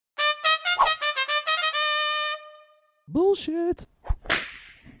Bullshit.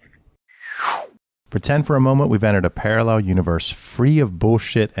 Pretend for a moment we've entered a parallel universe free of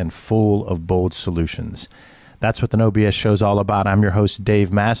bullshit and full of bold solutions. That's what the No BS show's all about. I'm your host, Dave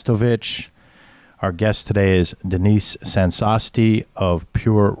Mastovich. Our guest today is Denise Sansosti of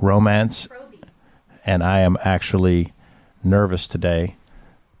Pure Romance. Trobee. And I am actually nervous today.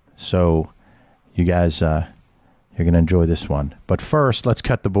 So you guys, you're going to enjoy this one. But first, let's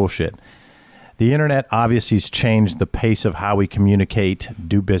cut the bullshit. The internet obviously has changed the pace of how we communicate,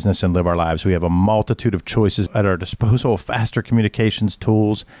 do business, and live our lives. We have a multitude of choices at our disposal, faster communications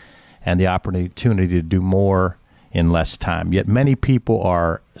tools, and the opportunity to do more in less time. Yet many people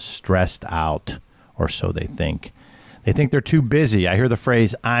are stressed out, or so they think. They think they're too busy. I hear the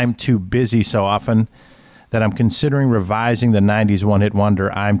phrase, "I'm too busy," so often that I'm considering revising the 90s one-hit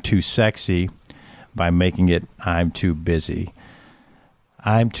wonder, "I'm Too Sexy," by making it, "I'm Too Busy."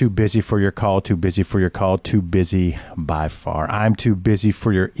 I'm too busy for your call, too busy for your call, too busy by far. I'm too busy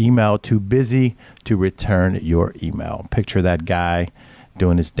for your email, too busy to return your email. Picture that guy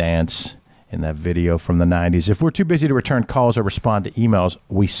doing his dance in that video from the 90s. If we're too busy to return calls or respond to emails,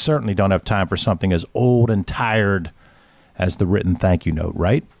 we certainly don't have time for something as old and tired as the written thank you note,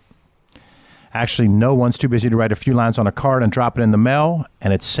 right? Actually, no one's too busy to write a few lines on a card and drop it in the mail,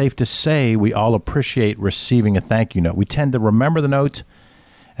 and it's safe to say we all appreciate receiving a thank you note. We tend to remember the note,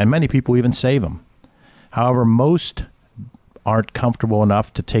 and many people even save them. However, most aren't comfortable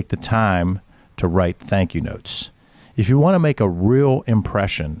enough to take the time to write thank you notes. If you want to make a real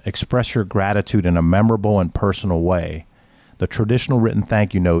impression, express your gratitude in a memorable and personal way, the traditional written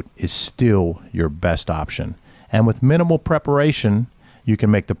thank you note is still your best option. And with minimal preparation, you can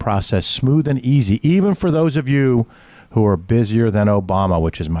make the process smooth and easy, even for those of you who are busier than Obama,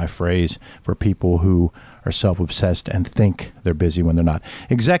 which is my phrase for people who are self-obsessed and think they're busy when they're not.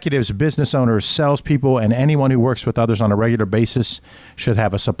 Executives, business owners, salespeople, and anyone who works with others on a regular basis should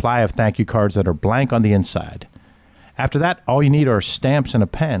have a supply of thank you cards that are blank on the inside. After that, all you need are stamps and a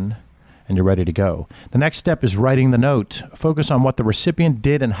pen, and you're ready to go. The next step is writing the note. Focus on what the recipient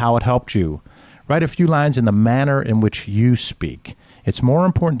did and how it helped you. Write a few lines in the manner in which you speak. It's more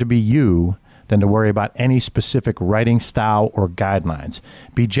important to be you than to worry about any specific writing style or guidelines.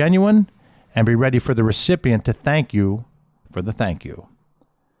 Be genuine and be ready for the recipient to thank you for the thank you.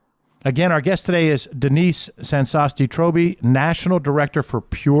 Again, our guest today is Denise Sansosti Trobee, National Director for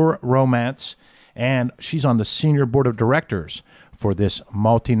Pure Romance, and she's on the Senior Board of Directors for this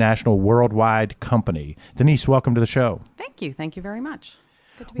multinational worldwide company. Denise, welcome to the show. Thank you. Thank you very much.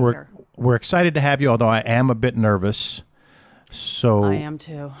 Good to be here. We're excited to have you, although I am a bit nervous. So I am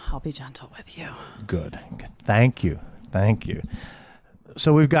too. I'll be gentle with you. Good. Thank you. Thank you.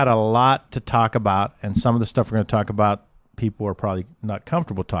 So we've got a lot to talk about, and some of the stuff we're going to talk about, people are probably not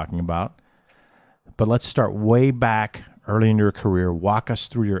comfortable talking about. But let's start way back early in your career. Walk us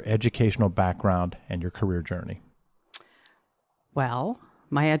through your educational background and your career journey. Well,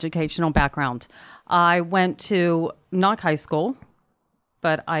 my educational background. I went to not high school,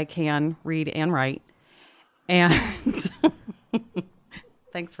 but I can read and write. And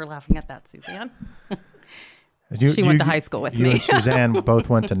thanks for laughing at that, Suzanne. She went to high school with me. You and Suzanne both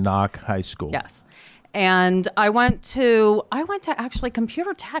went to Knock High School. Yes. And I went to actually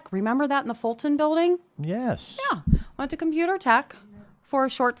computer tech. Remember that in the Fulton building? Yes. Yeah. Went to computer tech for a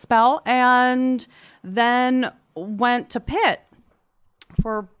short spell and then went to Pitt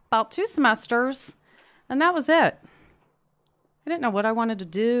for about 2 semesters. And that was it. I didn't know what I wanted to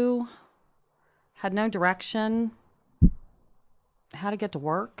do. Had no direction. How to get to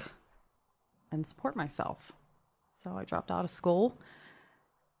work and support myself. So I dropped out of school.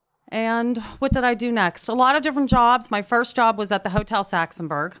 And what did I do next? A lot of different jobs. My first job was at the Hotel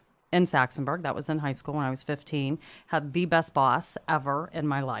Saxonburg in Saxonburg. That was in high school when I was 15. Had the best boss ever in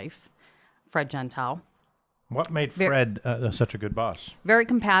my life, Fred Gentile. What made Fred such a good boss? Very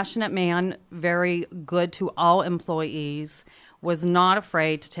compassionate man, very good to all employees, was not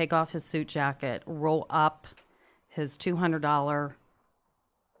afraid to take off his suit jacket, roll up his $200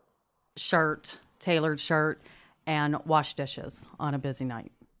 shirt, tailored shirt, and wash dishes on a busy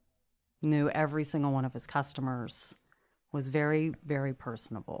night. Knew every single one of his customers, was very, very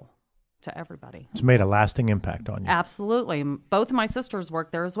personable to everybody. It's made a lasting impact on you. Absolutely. Both of my sisters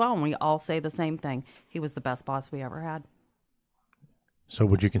worked there as well, and we all say the same thing. He was the best boss we ever had. So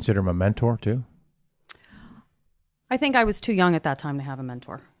would you consider him a mentor too? I think I was too young at that time to have a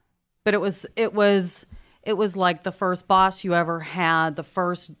mentor. But it was like the first boss you ever had, the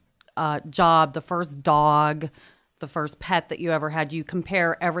first job, the first dog, the first pet that you ever had. You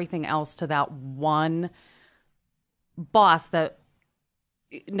compare everything else to that one boss that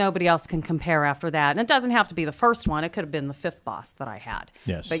nobody else can compare after that. And it doesn't have to be the first one. It could have been the fifth boss that I had.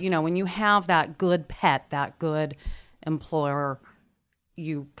 Yes. But, when you have that good pet, that good employer,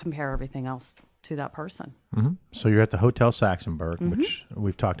 you compare everything else to that person. Mm-hmm. So you're at the Hotel Saxonburg, which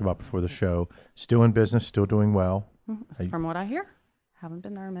we've talked about before the show. Still in business, still doing well. From what I hear. Haven't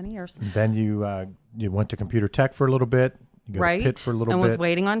been there in many years. Then you went to computer tech for a little bit. You go to Pitt for a little and bit. was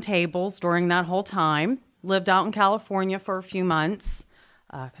waiting on tables during that whole time. Lived out in California for a few months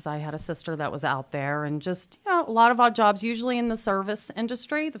because I had a sister that was out there, and just a lot of odd jobs, usually in the service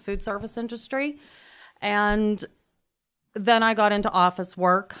industry, the food service industry. And then I got into office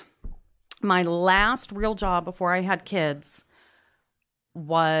work. My last real job before I had kids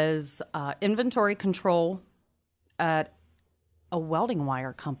was inventory control at a welding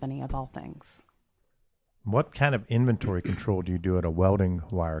wire company, of all things. What kind of inventory control do you do at a welding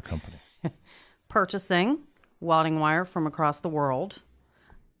wire company? Purchasing welding wire from across the world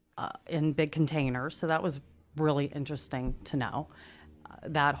in big containers. So that was really interesting to know,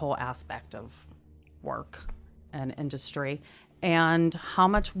 that whole aspect of work and industry. And how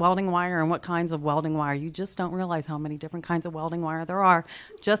much welding wire and what kinds of welding wire. You just don't realize how many different kinds of welding wire there are.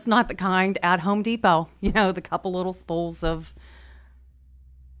 Just not the kind at Home Depot, the couple little spools of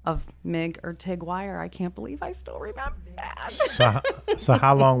MIG or TIG wire. I can't believe I still remember that. So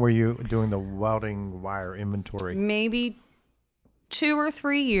how long were you doing the welding wire inventory? Maybe 2 or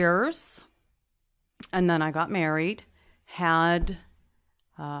 3 years. And then I got married, got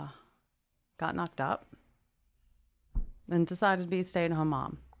knocked up, and decided to be a stay-at-home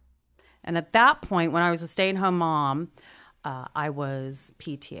mom. And at that point, when I was a stay-at-home mom, I was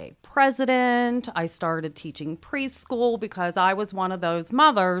PTA president. I started teaching preschool because I was one of those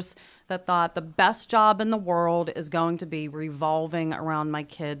mothers that thought the best job in the world is going to be revolving around my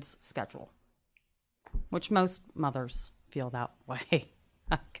kids' schedule, which most mothers feel that way,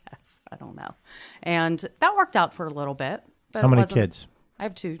 I guess. I don't know. And that worked out for a little bit. But how many kids? I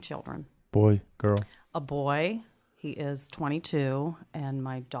have 2 children. Boy, girl? A boy, he is 22, and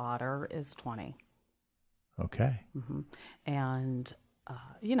my daughter is 20. Okay. Mm-hmm. And,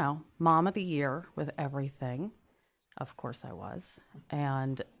 mom of the year with everything. Of course I was.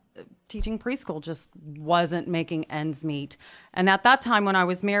 And teaching preschool just wasn't making ends meet. And at that time when I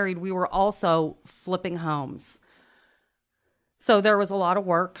was married, we were also flipping homes. So there was a lot of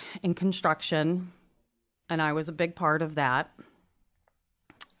work in construction, and I was a big part of that.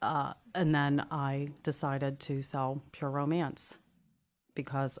 And then I decided to sell Pure Romance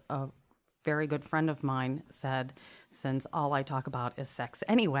because a very good friend of mine said, since all I talk about is sex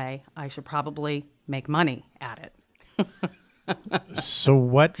anyway, I should probably make money at it. So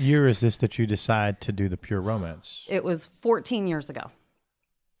what year is this that you decide to do the Pure Romance? It was 14 years ago.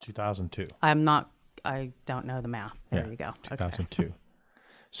 2002. I don't know the math. There you go. 2002. Okay.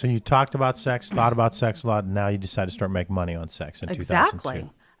 So you talked about sex, thought about sex a lot, and now you decide to start making money on sex in 2002. Exactly.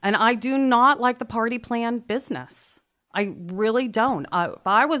 And I do not like the party plan business. I really don't. If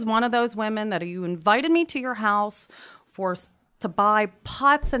I was one of those women that you invited me to your house to buy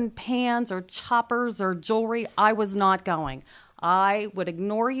pots and pans or choppers or jewelry, I was not going. I would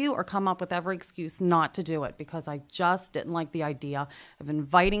ignore you or come up with every excuse not to do it because I just didn't like the idea of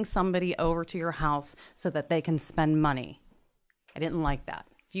inviting somebody over to your house so that they can spend money. I didn't like that.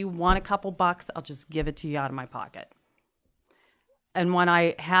 If you want a couple bucks, I'll just give it to you out of my pocket. And when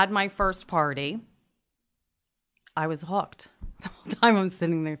I had my first party, I was hooked. The whole time I'm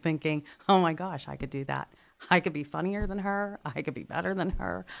sitting there thinking, oh my gosh, I could do that. I could be funnier than her. I could be better than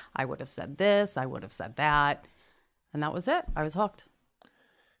her. I would have said this. I would have said that. And that was it. I was hooked.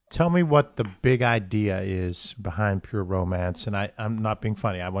 Tell me what the big idea is behind Pure Romance. And I'm not being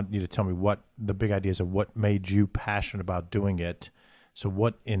funny. I want you to tell me what the big idea is of what made you passionate about doing it. So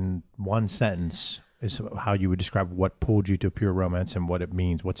what, in one sentence, is how you would describe what pulled you to Pure Romance and what it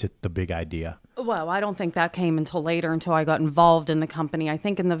means? What's the big idea? Well, I don't think that came until later, until I got involved in the company. I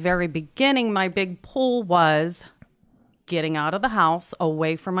think in the very beginning, my big pull was getting out of the house,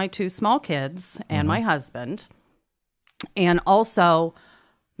 away from my 2 small kids and my husband, and also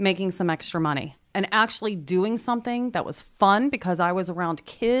making some extra money and actually doing something that was fun because I was around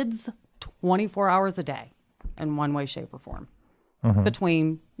kids 24 hours a day in one way, shape, or form.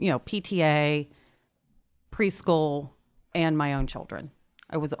 Between, PTA, preschool, and my own children.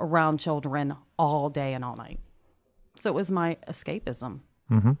 I was around children all day and all night. So it was my escapism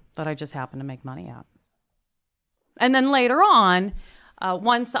that I just happened to make money at. And then later on,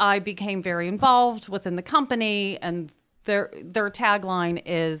 once I became very involved within the company, and their tagline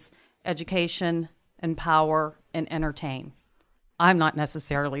is education, empower, and entertain. I'm not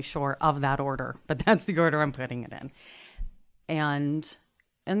necessarily sure of that order, but that's the order I'm putting it in. And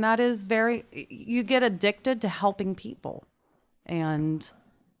And that is you get addicted to helping people. And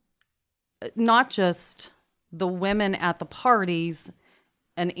not just the women at the parties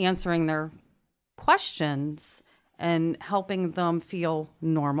and answering their questions and helping them feel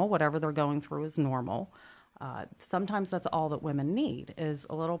normal, whatever they're going through is normal. Sometimes that's all that women need, is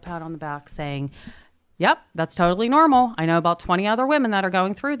a little pat on the back saying, yep, that's totally normal. I know about 20 other women that are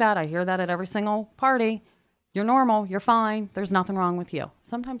going through that. I hear that at every single party. You're normal. You're fine. There's nothing wrong with you.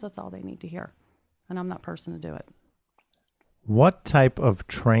 Sometimes that's all they need to hear. And I'm that person to do it. What type of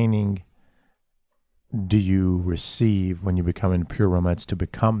training do you receive when you become in pure romance to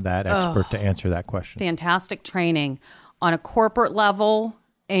become that expert to answer that question? Fantastic training on a corporate level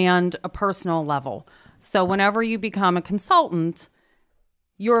and a personal level. So whenever you become a consultant,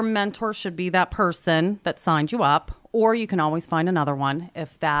 your mentor should be that person that signed you up, or you can always find another one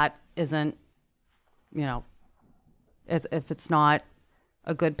if that isn't, if it's not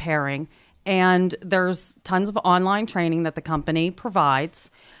a good pairing. And there's tons of online training that the company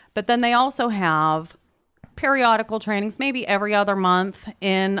provides. But then they also have periodical trainings, maybe every other month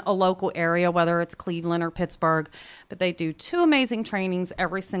in a local area, whether it's Cleveland or Pittsburgh. But they do 2 amazing trainings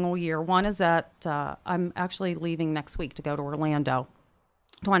every single year. One is I'm actually leaving next week to go to Orlando.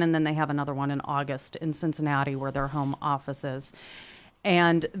 And then they have another one in August in Cincinnati where their home office is.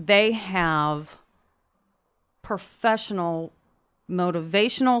 And they have professional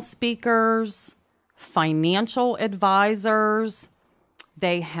motivational speakers, financial advisors.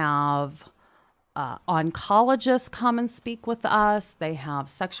 They have oncologists come and speak with us. They have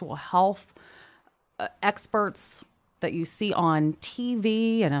sexual health experts that you see on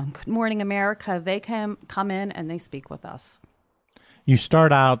TV and on Good Morning America. They can come in and they speak with us. You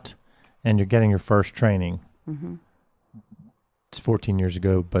start out and you're getting your first training. Mm-hmm. It's 14 years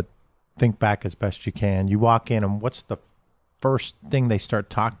ago, but think back as best you can. You walk in and what's the first thing they start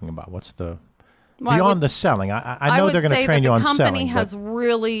talking about? What's the beyond the selling? I know they're going to train you on selling. The company has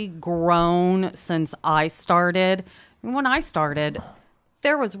really grown since I started. When I started,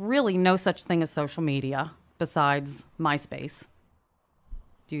 there was really no such thing as social media besides MySpace.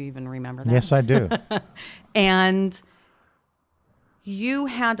 Do you even remember that? Yes, I do. And you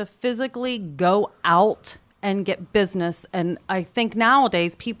had to physically go out and get business. And I think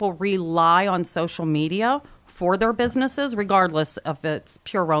nowadays people rely on social media for their businesses, regardless if it's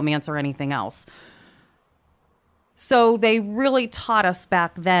pure romance or anything else. So they really taught us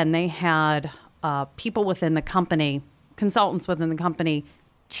back then. They had people within the company, consultants within the company,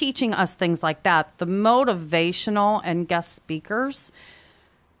 teaching us things like that. The motivational and guest speakers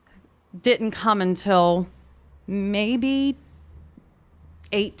didn't come until maybe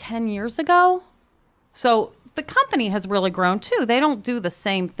 8-10 years ago. So the company has really grown too. They don't do the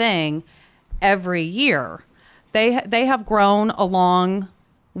same thing every year. They have grown along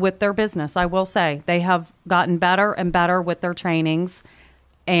with their business. I will say they have gotten better and better with their trainings.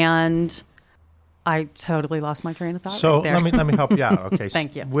 And I totally lost my train of thought. So right there. let me help you out. Okay.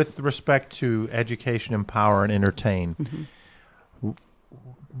 Thank you. With respect to education, empower, and entertain, mm-hmm.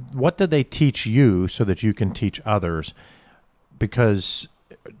 What did they teach you so that you can teach others? Because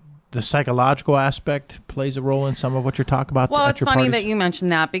the psychological aspect plays a role in some of what you're talking about. Well, at it's your funny parties? that you mentioned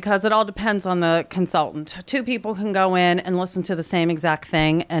that because it all depends on the consultant. 2 people can go in and listen to the same exact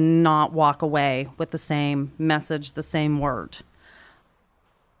thing and not walk away with the same message, the same word.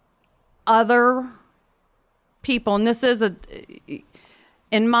 Other people, and this is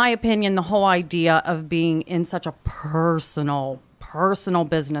in my opinion, the whole idea of being in such a personal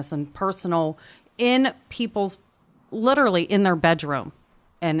business and personal in people's, literally in their bedroom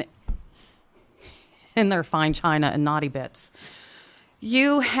and in their fine china and naughty bits.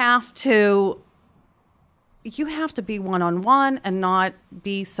 You have to be one-on-one and not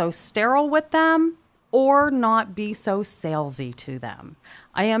be so sterile with them or not be so salesy to them.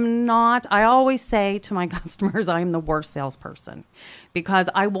 I always say to my customers, I am the worst salesperson because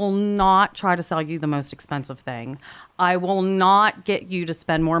I will not try to sell you the most expensive thing. I will not get you to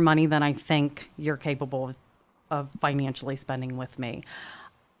spend more money than I think you're capable of financially spending with me.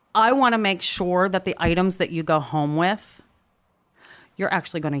 I want to make sure that the items that you go home with, you're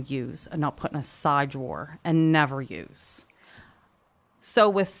actually going to use and not put in a side drawer and never use. So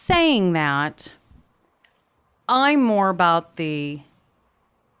with saying that, I'm more about the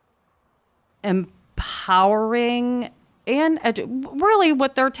empowering and really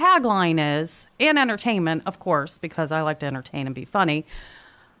what their tagline is, and entertainment, of course, because I like to entertain and be funny.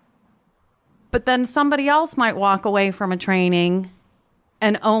 But then somebody else might walk away from a training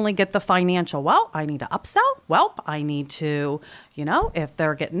and only get the financial. Well, I need to upsell. Well, I need to, if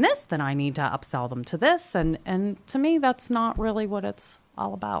they're getting this, then I need to upsell them to this. And to me, that's not really what it's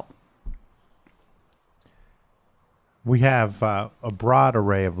all about. We have a broad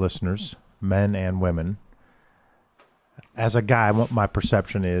array of listeners, men and women. As a guy, what my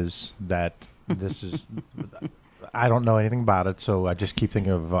perception is that this is, I don't know anything about it, so I just keep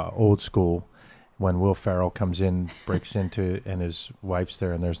thinking of old school when Will Ferrell comes in, breaks into, and his wife's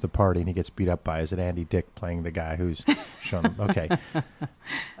there, and there's the party, and he gets beat up by, is it Andy Dick playing the guy who's shown him? Okay.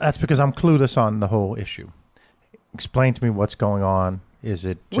 That's because I'm clueless on the whole issue. Explain to me what's going on. Is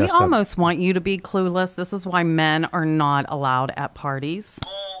it just we almost want you to be clueless. This is why men are not allowed at parties.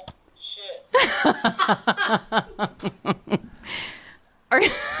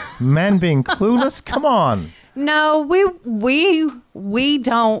 Men being clueless? Come on. No, we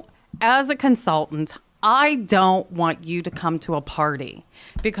don't. As a consultant, I don't want you to come to a party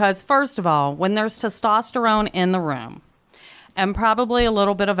because, first of all, when there's testosterone in the room and probably a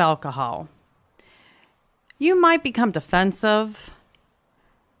little bit of alcohol, you might become defensive.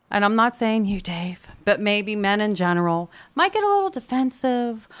 And I'm not saying you, Dave, but maybe men in general might get a little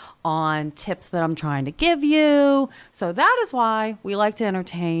defensive on tips that I'm trying to give you. So that is why we like to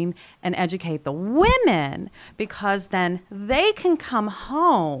entertain and educate the women, because then they can come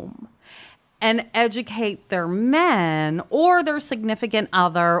home and educate their men or their significant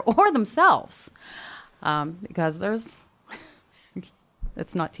other or themselves. Because there's,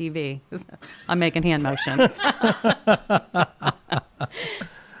 it's not TV. I'm making hand motions.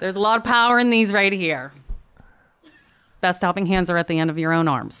 There's a lot of power in these right here. Best helping hands are at the end of your own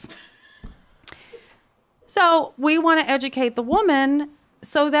arms. So we want to educate the woman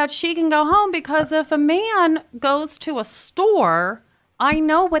so that she can go home, because if a man goes to a store, I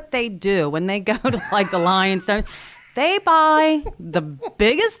know what they do when they go to like the Lions. They buy the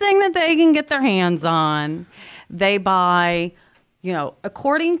biggest thing that they can get their hands on. They buy, you know,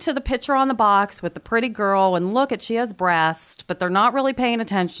 according to the picture on the box with the pretty girl, and look at, she has breast, but they're not really paying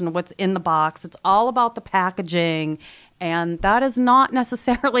attention to what's in the box. It's all about the packaging. And that is not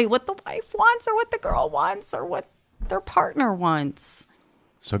necessarily what the wife wants or what the girl wants or what their partner wants.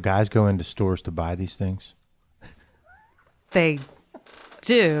 So guys go into stores to buy these things? They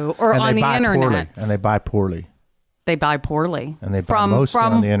do, or and on the internet. Poorly, and they buy poorly. They buy poorly. And they buy mostly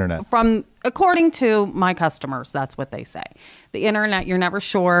on the internet. According to my customers, that's what they say. The internet, you're never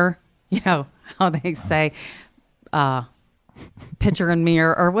sure, you know, how they say, picture and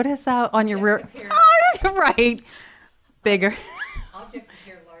mirror, or what is that on your rear? Oh, right. Bigger. Object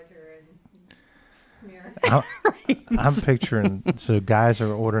appear larger in mirror. Right. I'm picturing, so guys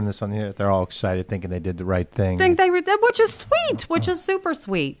are ordering this on the internet. They're all excited, thinking they did the right thing. Which is sweet, which is super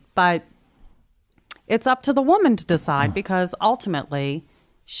sweet. But it's up to the woman to decide, because ultimately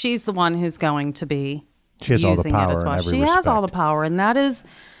she's the one who's going to be she has all the using power it as well. in every She has respect. all the power, and that is,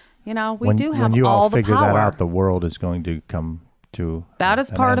 you know, we do have when you all the figure power. that out, the world is going to come to That is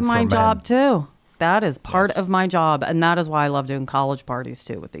an part of end my for job men. too. That is part of my job, and that is why I love doing college parties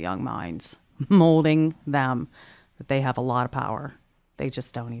too with the young minds, molding them that they have a lot of power. They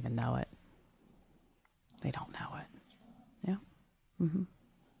just don't even know it. They don't know it. Yeah. Mm-hmm.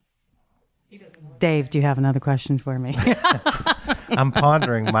 Dave, do you have another question for me? I'm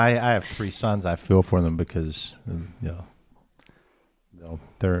pondering. I have 3 sons. I feel for them because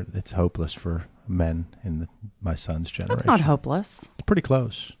it's hopeless for men in my son's generation. That's not hopeless. It's pretty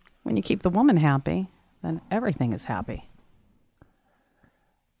close. When you keep the woman happy, then everything is happy.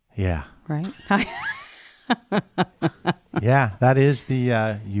 Yeah. Right? Yeah, that is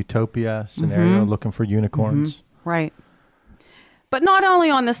the utopia scenario, looking for unicorns. Mm-hmm. Right. But not only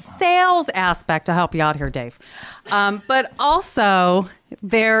on the sales aspect, to help you out here, Dave, but also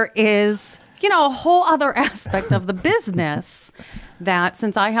there is, you know, a whole other aspect of the business that,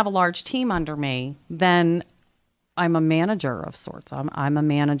 since I have a large team under me, then I'm a manager of sorts. I'm a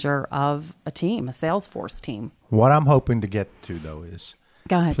manager of a team, a Salesforce team. What I'm hoping to get to, though, is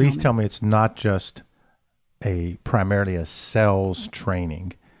Go ahead. please tell me it's not just primarily a sales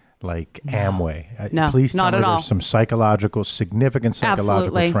training like Amway. No, please tell not me at all. there's some significant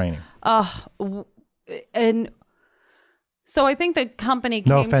psychological Absolutely. training. And so I think the company came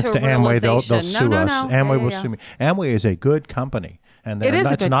No offense to to a Amway, they'll realization. sue us. Amway will Yeah. sue me. Amway is a good company, and It is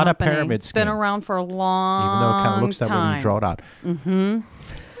a it's good not company. a pyramid It's scheme. been around for a long even though it kind of looks that way when time. you draw it out.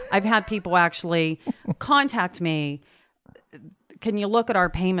 I've had people actually contact me. Can you look at our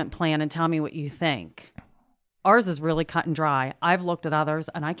payment plan and tell me what you think? Ours is really cut and dry. I've looked at others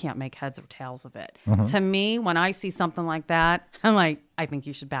and I can't make heads or tails of it. To me, when I see something like that, I'm like, I think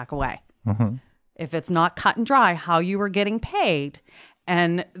you should back away. If it's not cut and dry how you were getting paid,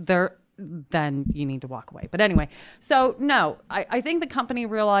 and then you need to walk away. But anyway, so no, I think the company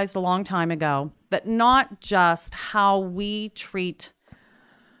realized a long time ago that not just how we treat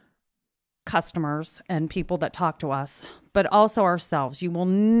customers and people that talk to us, but also ourselves. You will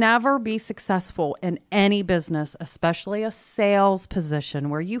never be successful in any business, especially a sales position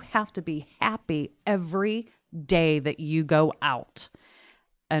where you have to be happy every day that you go out.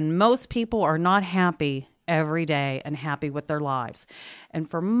 And most people are not happy every day and happy with their lives. And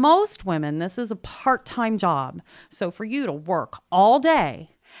for most women, this is a part-time job. So for you to work all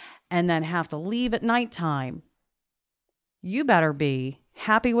day and then have to leave at nighttime, you better be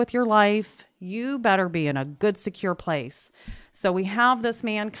happy with your life. You better be in a good, secure place. So we have this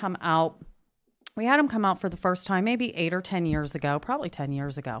man come out. We had him come out for the first time, maybe 8 or 10 years ago, probably 10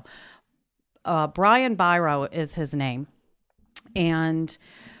 years ago. Brian Biro is his name. And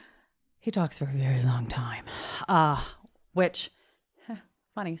he talks for a very long time, which,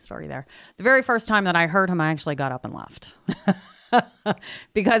 funny story there. The very first time that I heard him, I actually got up and left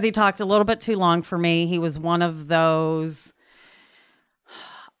because he talked a little bit too long for me. He was one of those,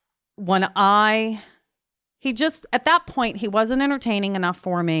 at that point, he wasn't entertaining enough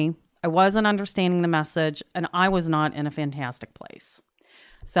for me. I wasn't understanding the message, and I was not in a fantastic place.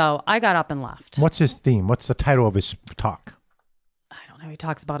 So I got up and left. What's his theme? What's the title of his talk? I don't know. He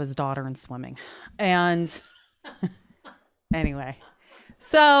talks about his daughter and swimming. And anyway,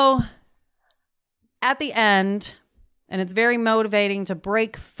 so at the end, and it's very motivating to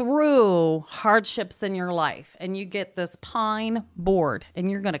break through hardships in your life. And you get this pine board and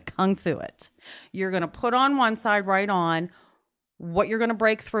you're going to kung fu it. You're going to put on one side right on what you're going to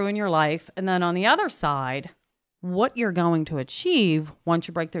break through in your life. And then on the other side, what you're going to achieve once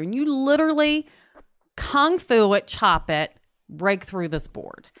you break through. And you literally kung fu it, chop it, break through this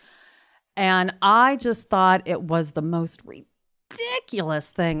board. And I just thought it was the most ridiculous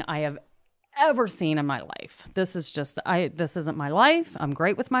thing I have ever seen in my life. This is just, this isn't my life. I'm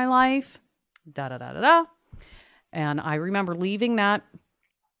great with my life. Da, da, da, da, da. And I remember leaving that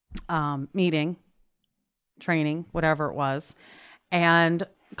meeting, training, whatever it was, and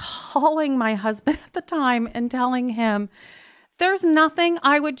calling my husband at the time and telling him, there's nothing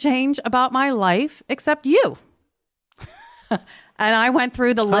I would change about my life except you. And I went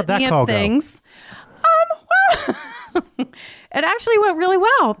through the litany of things. It actually went really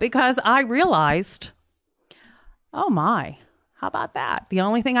well because I realized, oh my, how about that? The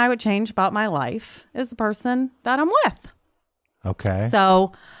only thing I would change about my life is the person that I'm with. Okay.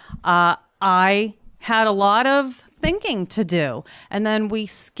 So I had a lot of thinking to do. And then we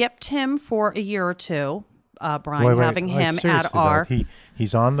skipped him for a year or two. Brian, having him at our...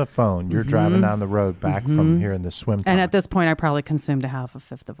 He's on the phone. You're driving down the road back from here in the swim talk. And at this point, I probably consumed a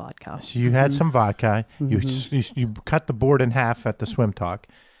fifth of vodka. So you had some vodka. You cut the board in half at the swim talk,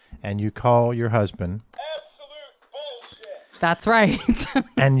 and you call your husband. Absolute bullshit. That's right.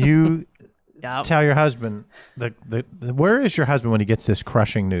 And you tell your husband, where is your husband when he gets this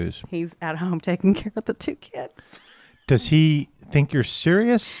crushing news? He's at home taking care of the 2 kids. Does he think you're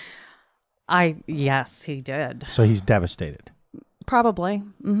serious? Yes, he did. So he's devastated. Probably.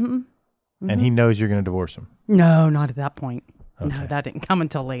 And he knows you're going to divorce him. No, not at that point. Okay. No, that didn't come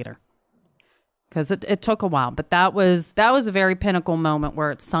until later. Because it took a while. But that was a very pinnacle moment where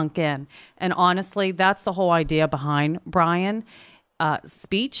it sunk in. And honestly, that's the whole idea behind Brian.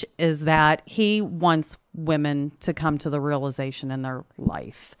 Speech is that he wants women to come to the realization in their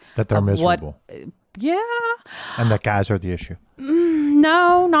life that they're miserable. Yeah. And that guys are the issue.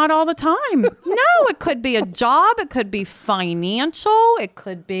 No, not all the time. No, it could be a job. It could be financial. It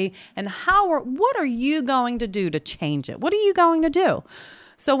could be, and what are you going to do to change it? What are you going to do?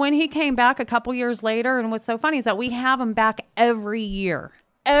 So when he came back a couple years later, and what's so funny is that we have him back every year.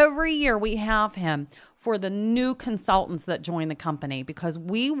 Every year we have him for the new consultants that join the company because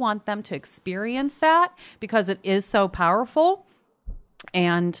we want them to experience that because it is so powerful.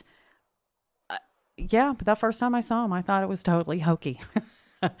 And yeah, but that first time I saw him, I thought it was totally hokey.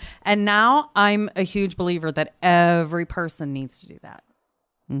 And now I'm a huge believer that every person needs to do that.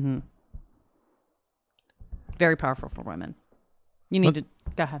 Very powerful for women. You need to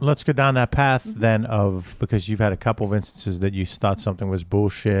go ahead. Let's go down that path then because you've had a couple of instances that you thought something was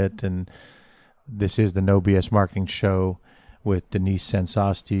bullshit, and this is the No BS Marketing Show with Denise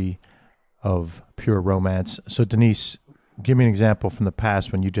Sansosti of Pure Romance. So Denise, give me an example from the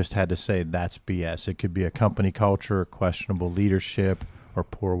past when you just had to say that's BS. It could be a company culture, questionable leadership, or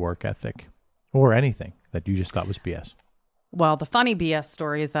poor work ethic, or anything that you just thought was BS. Well, the funny BS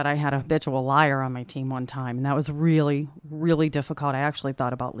story is that I had a habitual liar on my team one time, and that was really, really difficult. I actually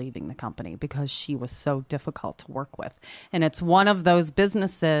thought about leaving the company because she was so difficult to work with. And it's one of those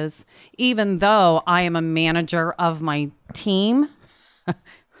businesses, even though I am a manager of my team,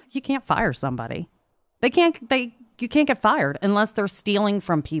 you can't fire somebody. you can't get fired unless they're stealing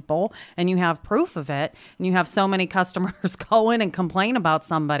from people and you have proof of it and you have so many customers go in and complain about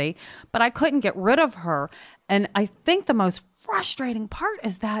somebody. But I couldn't get rid of her. And I think the most frustrating part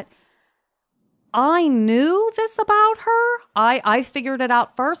is that I knew this about her. I figured it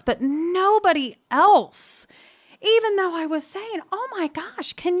out first, but nobody else. Even though I was saying, oh my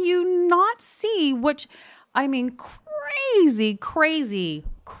gosh, can you not see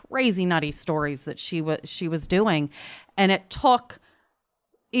crazy nutty stories that she was doing. And it took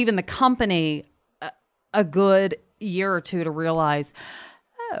even the company a good year or two to realize,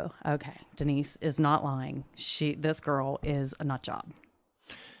 oh, okay, Denise is not lying. This girl is a nut job.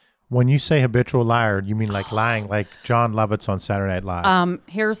 When you say habitual liar, you mean like lying like John Lovitz on Saturday Night Live?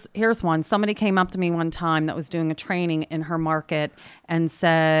 Here's one. Somebody came up to me one time that was doing a training in her market and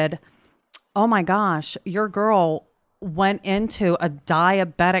said, oh my gosh, your girl went into a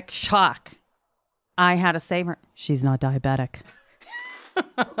diabetic shock. I had to save her. She's not diabetic.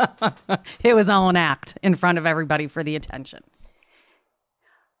 It was all an act in front of everybody for the attention.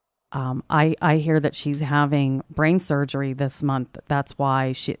 I hear that she's having brain surgery this month. That's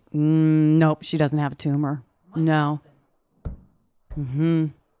why nope, she doesn't have a tumor. No.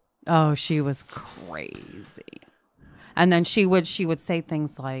 Oh, she was crazy. And then she would say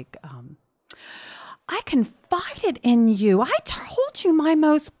things like, I confided in you. I told you my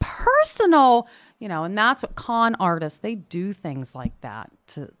most personal, and that's what con artists, they do things like that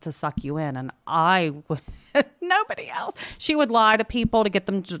to suck you in. And nobody else. She would lie to people to get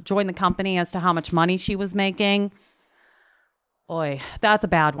them to join the company as to how much money she was making. Boy, that's a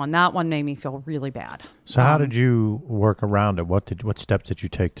bad one. That one made me feel really bad. So how did you work around it? What steps did you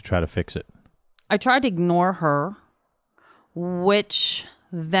take to try to fix it? I tried to ignore her, which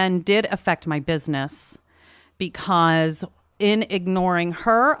then did affect my business because in ignoring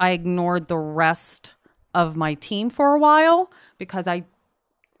her, I ignored the rest of my team for a while because I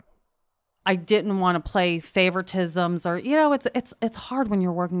didn't want to play favoritisms or, it's hard when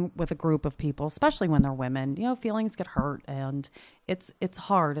you're working with a group of people, especially when they're women, feelings get hurt and it's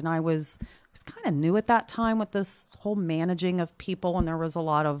hard. And I was kind of new at that time with this whole managing of people. And there was a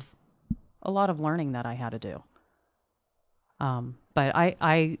lot of learning that I had to do. But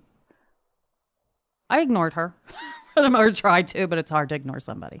I ignored her or tried to, but it's hard to ignore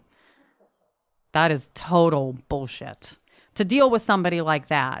somebody. That is total bullshit to deal with somebody like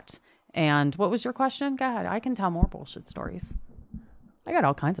that. And what was your question? Go ahead. I can tell more bullshit stories. I got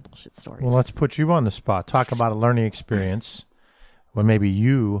all kinds of bullshit stories. Well, let's put you on the spot. Talk about a learning experience when maybe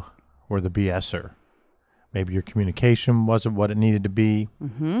you were the BSer. Maybe your communication wasn't what it needed to be.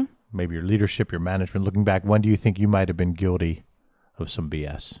 Mm-hmm. Maybe your leadership, your management. Looking back, when do you think you might have been guilty of some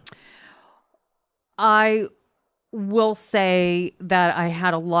BS? I will say that I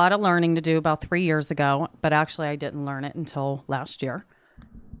had a lot of learning to do about 3 years ago, but actually I didn't learn it until last year.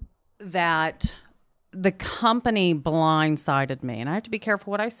 That the company blindsided me. And I have to be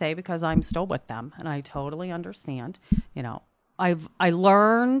careful what I say because I'm still with them and I totally understand. I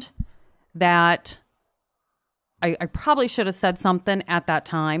learned that I probably should have said something at that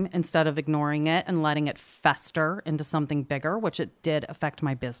time instead of ignoring it and letting it fester into something bigger, which it did affect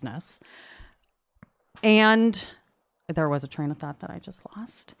my business. And there was a train of thought that I just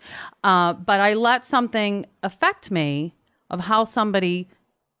lost. But I let something affect me of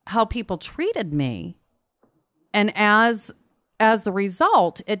how people treated me. And as the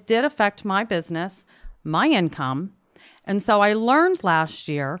result, it did affect my business, my income. And so I learned last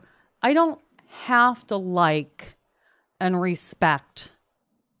year, I don't have to like and respect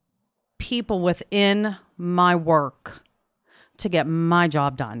people within my work to get my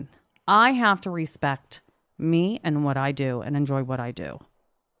job done. I have to respect me and what I do and enjoy what I do.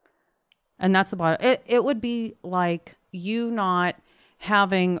 And that's about it. It would be like you not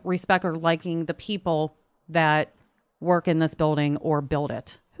having respect or liking the people that work in this building or build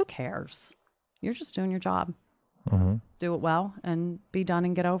it. Who cares? You're just doing your job. Mm-hmm. Do it well and be done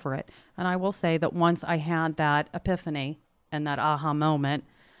and get over it. And I will say that once I had that epiphany and that aha moment,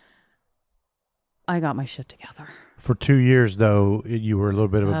 I got my shit together. For 2 years, though, you were a little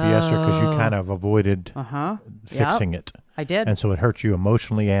bit of a BSer because you kind of avoided fixing it. I did. And so it hurt you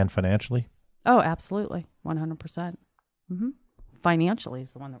emotionally and financially? Oh, absolutely. 100%. Mm-hmm. Financially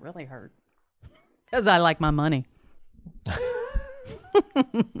is the one that really hurt because I like my money.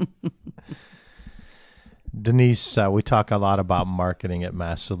 Denise, we talk a lot about marketing at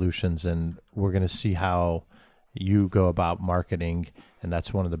Mass Solutions, and we're going to see how you go about marketing, and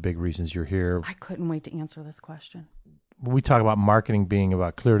that's one of the big reasons you're here. I couldn't wait to answer this question. We talk about marketing being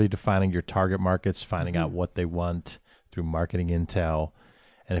about clearly defining your target markets, finding out what they want through marketing intel,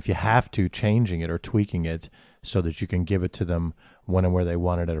 and if you have to, changing it or tweaking it so that you can give it to them when and where they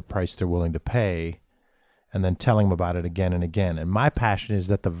want it at a price they're willing to pay, and then telling them about it again and again. And my passion is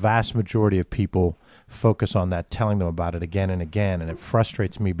that the vast majority of people focus on that, telling them about it again and again. And it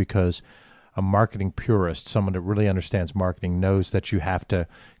frustrates me because a marketing purist, someone that really understands marketing, knows that you have to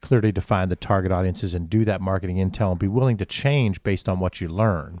clearly define the target audiences and do that marketing intel and be willing to change based on what you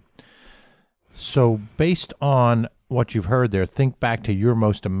learn. So based on what you've heard there, think back to your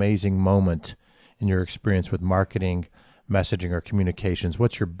most amazing moment in your experience with marketing, messaging, or communications.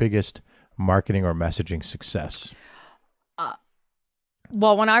 What's your biggest marketing or messaging success?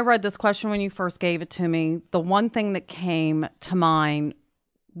 Well, when I read this question, when you first gave it to me, the one thing that came to mind,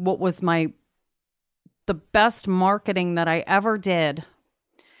 what was the best marketing that I ever did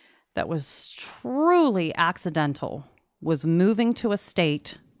that was truly accidental, was moving to a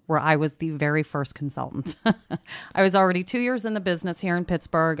state where I was the very first consultant. I was already 2 years in the business here in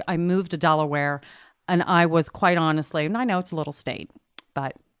Pittsburgh. I moved to Delaware, and I was quite honestly, and I know it's a little state,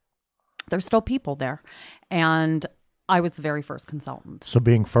 but there's still people there. And I was the very first consultant. So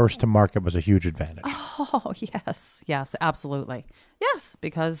being first to market was a huge advantage. Oh, yes, absolutely. Yes,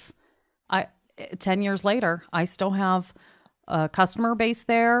 because 10 years later, I still have a customer base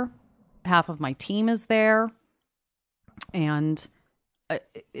there. Half of my team is there. And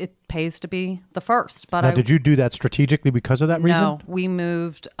it pays to be the first. But now, did you do that strategically because of that reason? No, we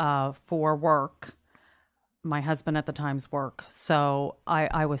moved for work. My husband at the time's work. So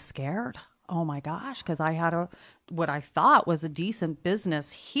I was scared. Oh my gosh, because I had what I thought was a decent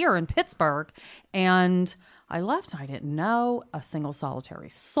business here in Pittsburgh. And I left. I didn't know a single solitary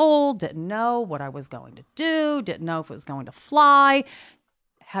soul, didn't know what I was going to do, didn't know if it was going to fly,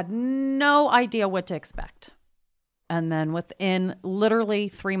 had no idea what to expect. And then within literally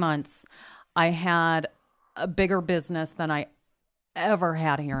 3 months, I had a bigger business than I ever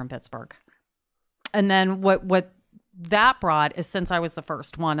had here in Pittsburgh. And then what that brought is, since I was the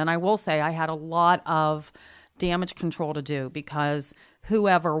first one, and I will say I had a lot of damage control to do, because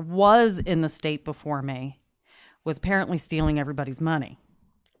whoever was in the state before me was apparently stealing everybody's money.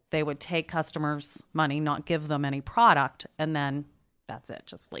 They would take customers' money, not give them any product, and then that's it,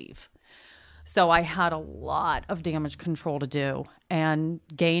 just leave. So I had a lot of damage control to do, and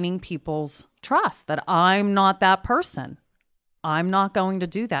gaining people's trust that I'm not that person. I'm not going to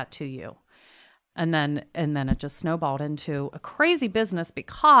do that to you. And then it just snowballed into a crazy business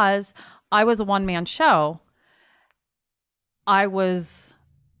because I was a one-man show. I was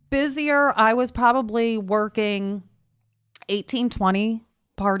busier. I was probably working 18, 20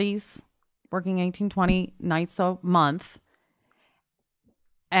 parties, working 18, 20 nights a month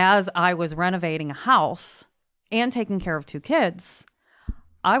as I was renovating a house and taking care of 2 kids.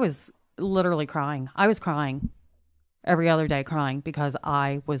 I was literally crying. I was crying every other day, crying because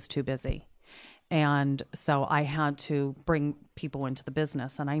I was too busy. And so I had to bring people into the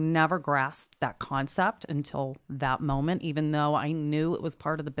business. And I never grasped that concept until that moment. Even though I knew it was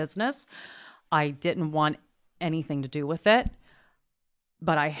part of the business, I didn't want anything to do with it.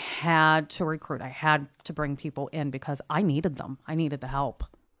 But I had to recruit. I had to bring people in because I needed them. I needed the help.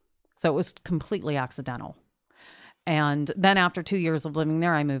 So it was completely accidental. And then after 2 years of living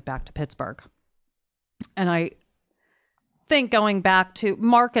there, I moved back to Pittsburgh. And I think, going back to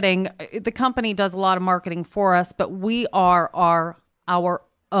marketing, the company does a lot of marketing for us, but we are our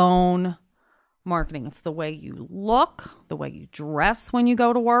own marketing. It's the way you look, the way you dress when you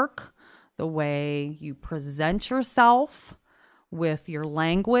go to work, the way you present yourself with your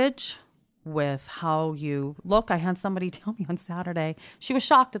language, with how you look. I had somebody tell me on Saturday, she was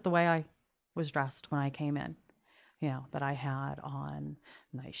shocked at the way I was dressed when I came in. You know, that I had on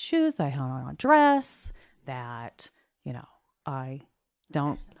nice shoes, I had on a dress, that, you know, I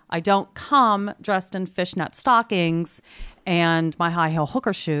don't come dressed in fishnet stockings and my high heel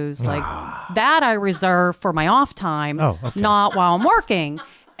hooker shoes. Like that I reserve for my off time, not while I'm working.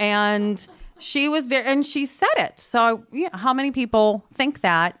 And she was and she said it. So yeah, how many people think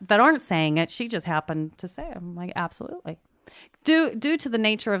that aren't saying it? She just happened to say it. I'm like, absolutely. Due to the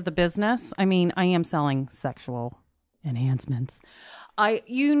nature of the business, I mean, I am selling sexual enhancements.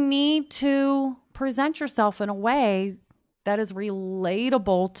 You need to present yourself in a way that is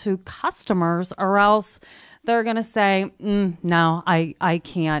relatable to customers, or else they're going to say, no, I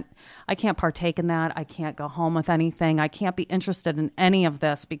can't partake in that. I can't go home with anything. I can't be interested in any of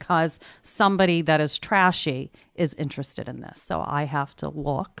this because somebody that is trashy is interested in this. So I have to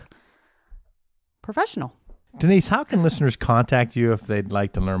look professional. Denise, how can listeners contact you if they'd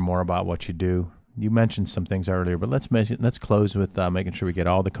like to learn more about what you do? You mentioned some things earlier, but let's close with making sure we get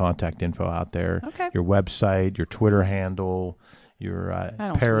all the contact info out there. Okay. Your website, your Twitter handle, your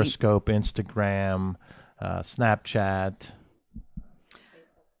Periscope, Instagram, Snapchat,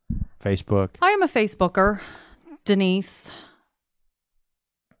 Facebook. I am a Facebooker, Denise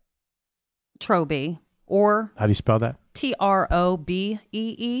Trobee, or How do you spell that? Trobee,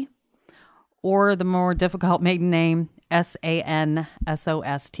 or the more difficult maiden name,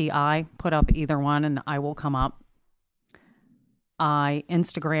 Sansosti. Put up either one and I will come up. I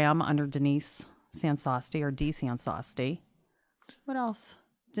Instagram under Denise Sansosti or D Sansosti. What else?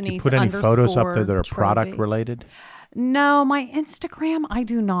 Do Denise. you put any photos up there that are Trobee. product related? No, my Instagram, I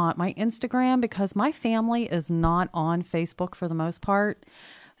do not. My Instagram, because my family is not on Facebook for the most part.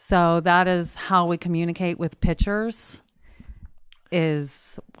 So that is how we communicate with pictures,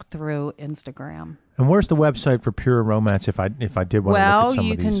 is through Instagram. And where's the website for Pure Romance if I did want to look at some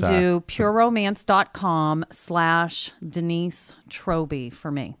you of these? can do pureromance.com/Denise Trobee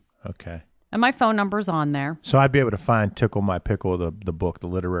for me. Okay. And my phone number's on there. So I'd be able to find Tickle My Pickle, the book, the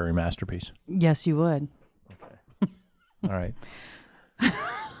literary masterpiece. Yes, you would. All right.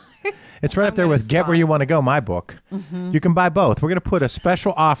 It's right up there with Get Where You Want to Go, my book. You can buy both. We're going to put a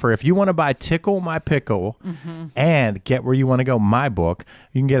special offer. If you want to buy Tickle My Pickle and Get Where You Want to Go, my book,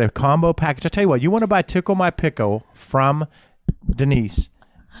 you can get a combo package. I'll tell you what, you want to buy Tickle My Pickle from Denise,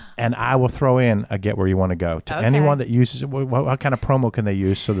 and I will throw in a Get Where You Want to Go. To anyone that uses it, what kind of promo can they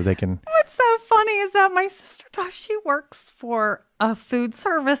use so that they can... What's so funny is that my sister, she works for a food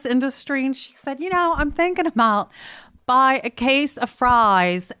service industry, and she said, I'm thinking about buy a case of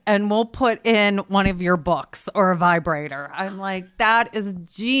fries and we'll put in one of your books or a vibrator. I'm like, that is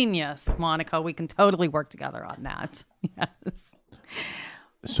genius, Monica. We can totally work together on that. Yes.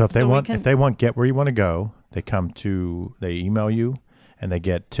 So if they want Get Where You Want to Go, they email you and they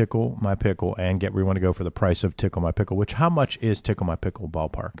get Tickle My Pickle and Get Where You Want to Go for the price of Tickle My Pickle, which how much is Tickle My Pickle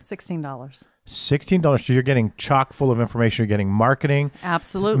ballpark? $16. $16. So you're getting chock full of information. You're getting marketing,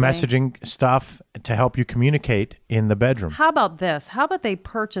 absolutely, messaging stuff to help you communicate in the bedroom. How about this? How about they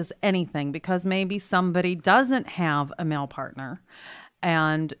purchase anything because maybe somebody doesn't have a male partner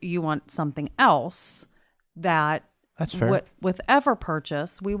and you want something else that's fair. With every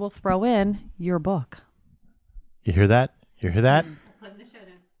purchase, we will throw in your book. You hear that? You hear that?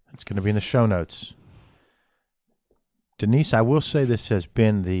 It's going to be in the show notes. Denise, I will say this has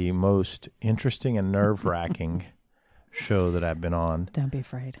been the most interesting and nerve-wracking show that I've been on. Don't be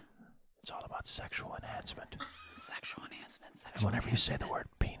afraid. It's all about sexual enhancement. Sexual enhancement. And whenever you say the word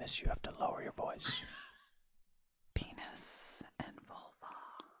penis, you have to lower your voice. Penis and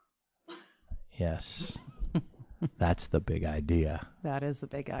vulva. Yes. That's the big idea. That is the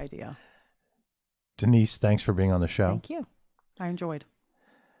big idea. Denise, thanks for being on the show. Thank you. I enjoyed.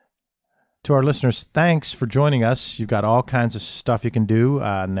 To our listeners, thanks for joining us. You've got all kinds of stuff you can do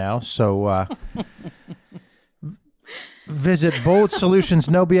now. So visit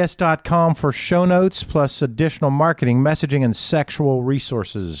boldsolutionsnobs.com for show notes, plus additional marketing, messaging, and sexual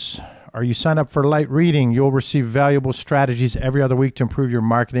resources. Are you signed up for light reading? You'll receive valuable strategies every other week to improve your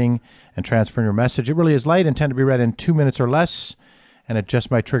marketing and transfer your message. It really is light, intended to be read in 2 minutes or less, and it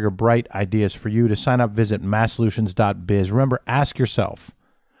just might trigger bright ideas for you. To sign up, visit masssolutions.biz. Remember, ask yourself,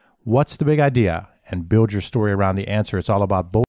 what's the big idea? And build your story around the answer. It's all about bold